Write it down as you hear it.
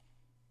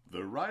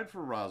The Ride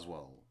for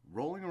Roswell,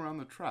 rolling around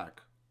the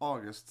track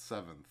August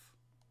 7th.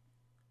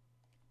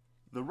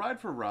 The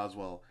Ride for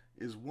Roswell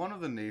is one of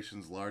the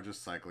nation's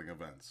largest cycling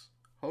events,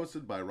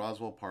 hosted by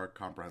Roswell Park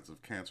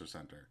Comprehensive Cancer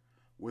Center,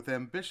 with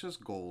ambitious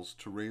goals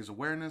to raise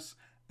awareness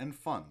and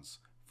funds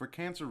for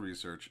cancer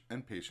research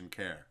and patient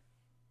care.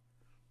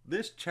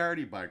 This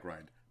charity bike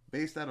ride,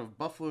 based out of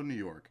Buffalo, New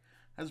York,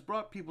 has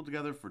brought people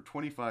together for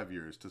 25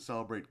 years to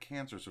celebrate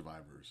cancer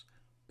survivors,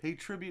 pay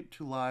tribute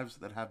to lives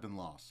that have been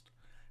lost,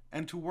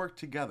 and to work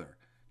together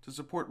to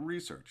support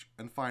research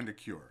and find a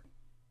cure.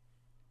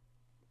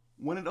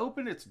 When it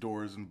opened its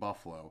doors in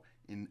Buffalo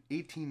in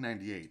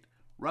 1898,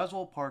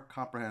 Roswell Park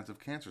Comprehensive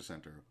Cancer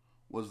Center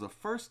was the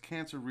first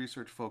cancer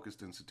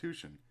research-focused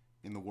institution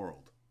in the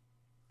world.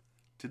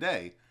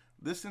 Today,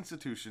 this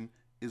institution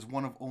is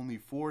one of only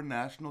 4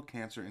 National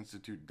Cancer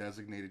Institute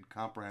designated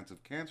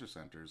comprehensive cancer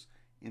centers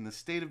in the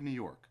state of New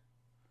York.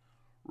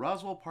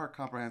 Roswell Park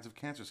Comprehensive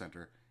Cancer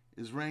Center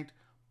is ranked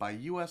by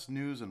U.S.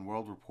 News and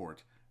World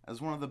Report as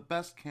one of the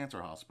best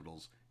cancer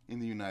hospitals in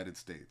the United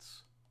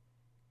States.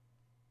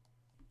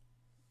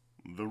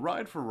 The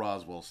Ride for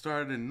Roswell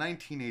started in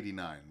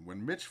 1989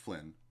 when Mitch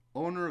Flynn,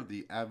 owner of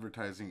the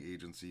advertising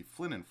agency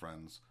Flynn &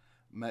 Friends,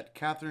 met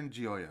Catherine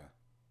Gioia.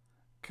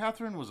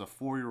 Catherine was a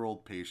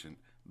 4-year-old patient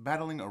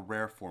battling a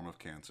rare form of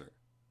cancer.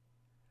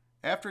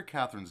 After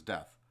Catherine's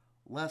death,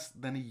 less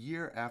than a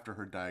year after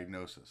her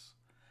diagnosis,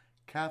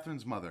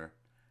 Catherine's mother,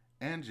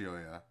 Ann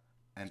Gioia,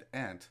 and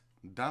aunt,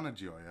 Donna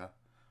Gioia,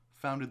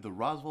 founded the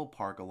Roswell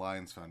Park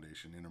Alliance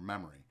Foundation in her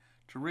memory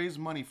to raise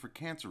money for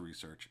cancer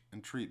research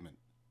and treatment.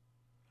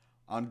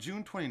 On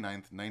June 29,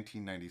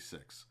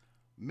 1996,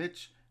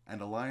 Mitch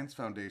and Alliance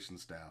Foundation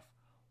staff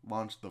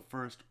launched the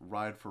first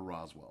Ride for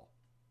Roswell.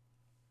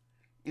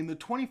 In the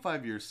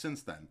 25 years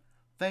since then,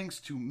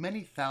 thanks to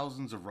many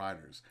thousands of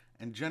riders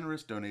and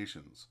generous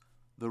donations,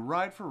 the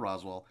Ride for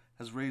Roswell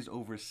has raised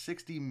over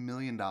 $60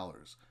 million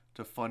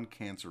to fund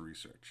cancer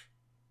research.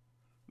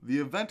 The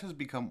event has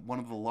become one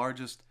of the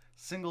largest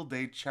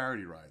single-day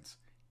charity rides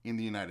in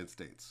the United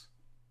States.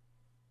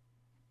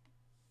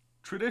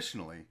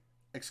 Traditionally,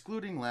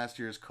 excluding last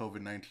year's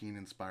COVID-19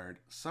 inspired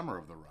Summer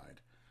of the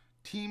Ride,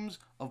 teams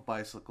of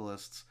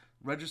bicyclists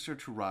register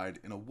to ride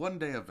in a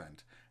one-day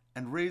event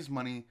and raise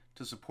money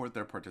to support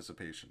their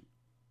participation.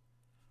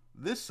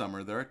 This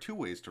summer, there are 2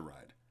 ways to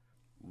ride.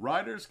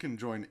 Riders can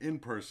join in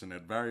person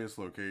at various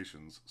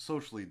locations,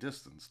 socially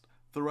distanced,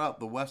 throughout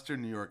the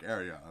western New York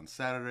area on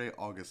Saturday,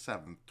 August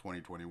 7,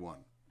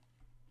 2021.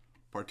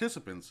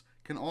 Participants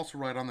can also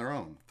ride on their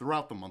own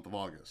throughout the month of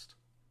August.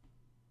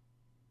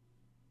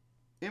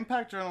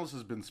 Impact Journals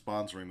has been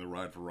sponsoring the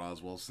Ride for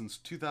Roswell since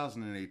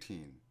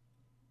 2018.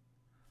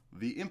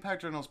 The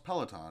Impact Journals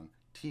Peloton,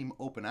 Team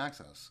Open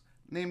Access,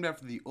 named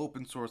after the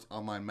open-source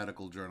online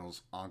medical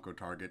journals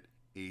OncoTarget,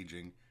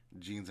 Aging,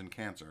 Genes and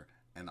Cancer,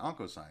 and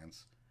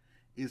Oncoscience,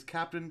 is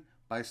captained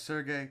by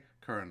Sergei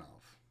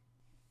Kuranov.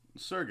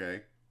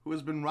 Sergei, who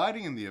has been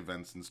riding in the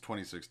event since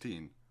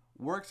 2016,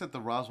 works at the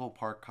Roswell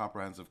Park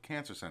Comprehensive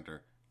Cancer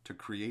Center to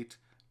create,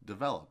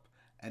 develop,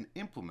 and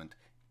implement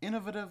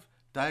innovative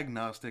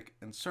diagnostic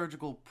and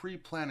surgical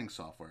pre-planning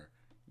software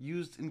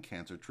used in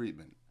cancer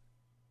treatment.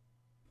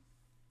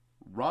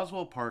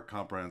 Roswell Park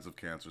Comprehensive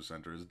Cancer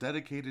Center is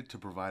dedicated to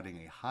providing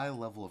a high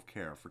level of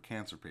care for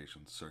cancer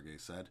patients, Sergei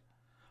said.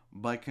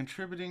 By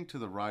contributing to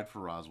the Ride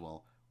for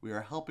Roswell, we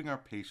are helping our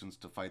patients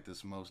to fight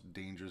this most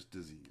dangerous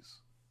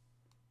disease.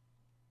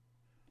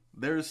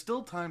 There is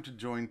still time to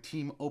join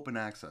Team Open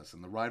Access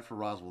in the Ride for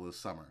Roswell this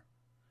summer.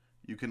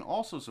 You can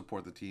also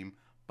support the team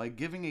by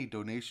giving a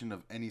donation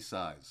of any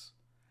size.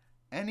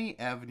 Any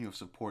avenue of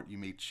support you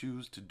may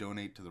choose to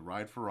donate to the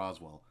Ride for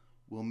Roswell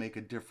will make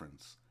a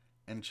difference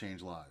and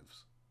change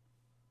lives.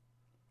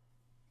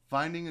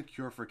 Finding a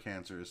cure for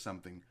cancer is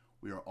something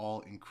we are all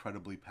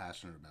incredibly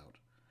passionate about,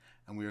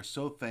 and we are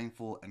so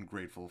thankful and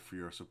grateful for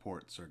your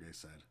support, Sergei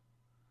said.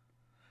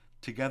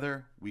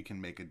 Together, we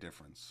can make a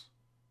difference.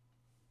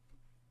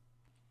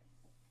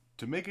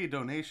 To make a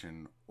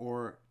donation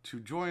or to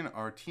join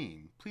our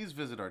team, please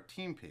visit our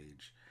team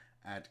page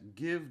at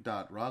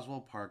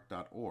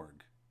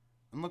give.roswellpark.org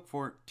and look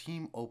for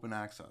Team Open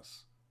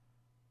Access.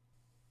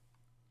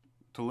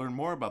 To learn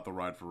more about the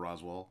Ride for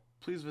Roswell,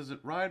 please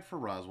visit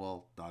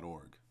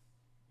rideforroswell.org.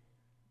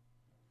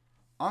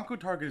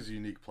 OncoTarget is a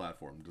unique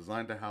platform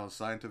designed to house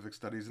scientific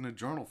studies in a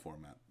journal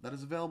format that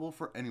is available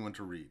for anyone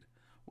to read,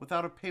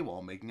 without a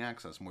paywall making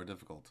access more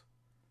difficult.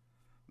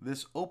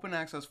 This open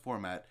access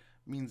format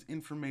means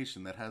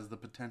information that has the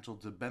potential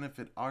to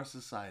benefit our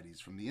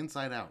societies from the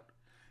inside out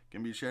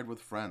can be shared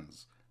with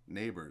friends,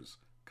 neighbors,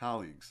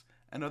 colleagues,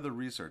 and other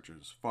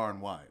researchers far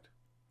and wide.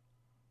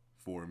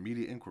 For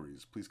media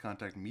inquiries, please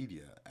contact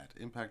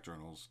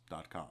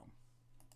media@impactjournals.com.